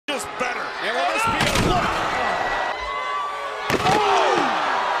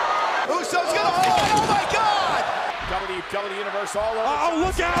telling the universe all over. Oh,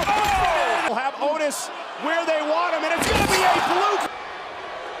 look out! Oh! We'll have Otis where they want him, and it's going to be a blue.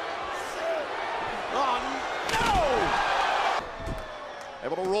 Oh, no!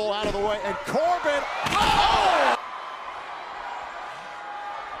 Able to roll out of the way, and Corbin. Oh!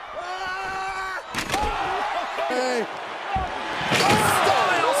 Hey.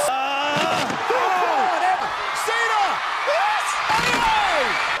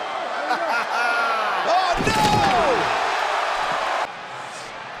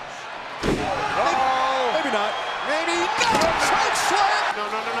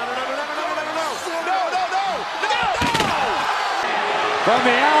 From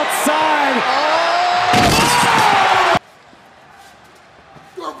the outside.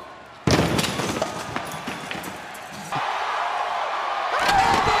 Oh!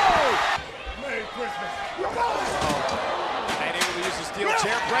 Merry Christmas. And able to use the steel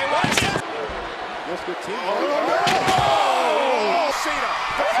chair. Bray Wyatt. Yes, good team. Oh! Cena.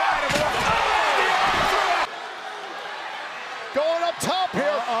 Going up top here.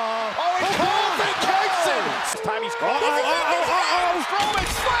 Oh, he's Kofi Kingston. This time he's caught. Strowman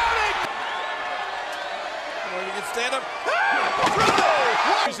slamming. You can stand up.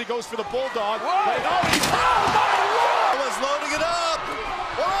 Usually goes for the Bulldog. Oh, he's loading it up.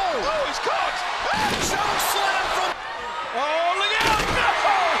 Oh, he's caught. Choke slam from. Oh, look out.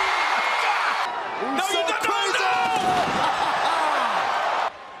 No, no, you don't know.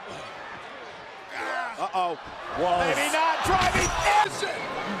 Uh-oh. Maybe not driving.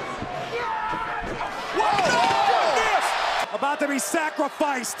 About to be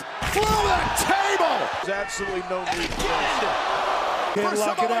sacrificed. Through the table. There's absolutely no need for this. Can't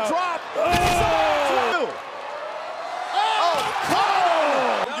lock it out. Drop. Oh!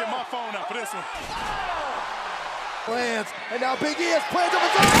 I'll get my phone out for this one. Plans. And now Big E has plans of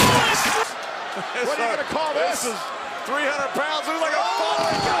his own. What are you going to call this? This is 300 pounds. Looks like a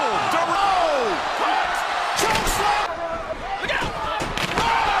falling choke slam. Look out.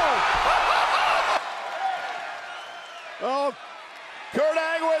 Oh, Kurt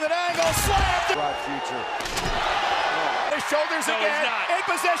Angle with an angle slam. Broad future. His shoulders No, again. he's not. In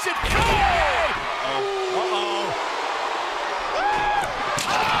position. Oh,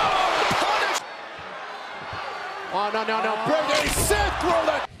 no. Bring a sit through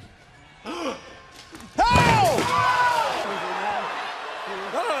the. How?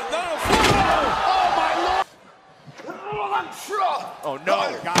 Oh, my Lord. Oh, no.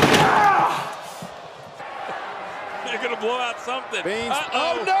 God. You're going to blow out something. Beans. Uh-oh.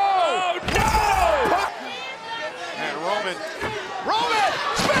 Oh, no. Oh, no. And Roman.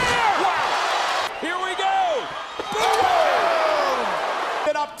 Spear. Wow. Here we go. Boom.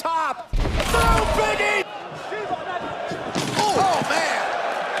 Get up top. Through Big E.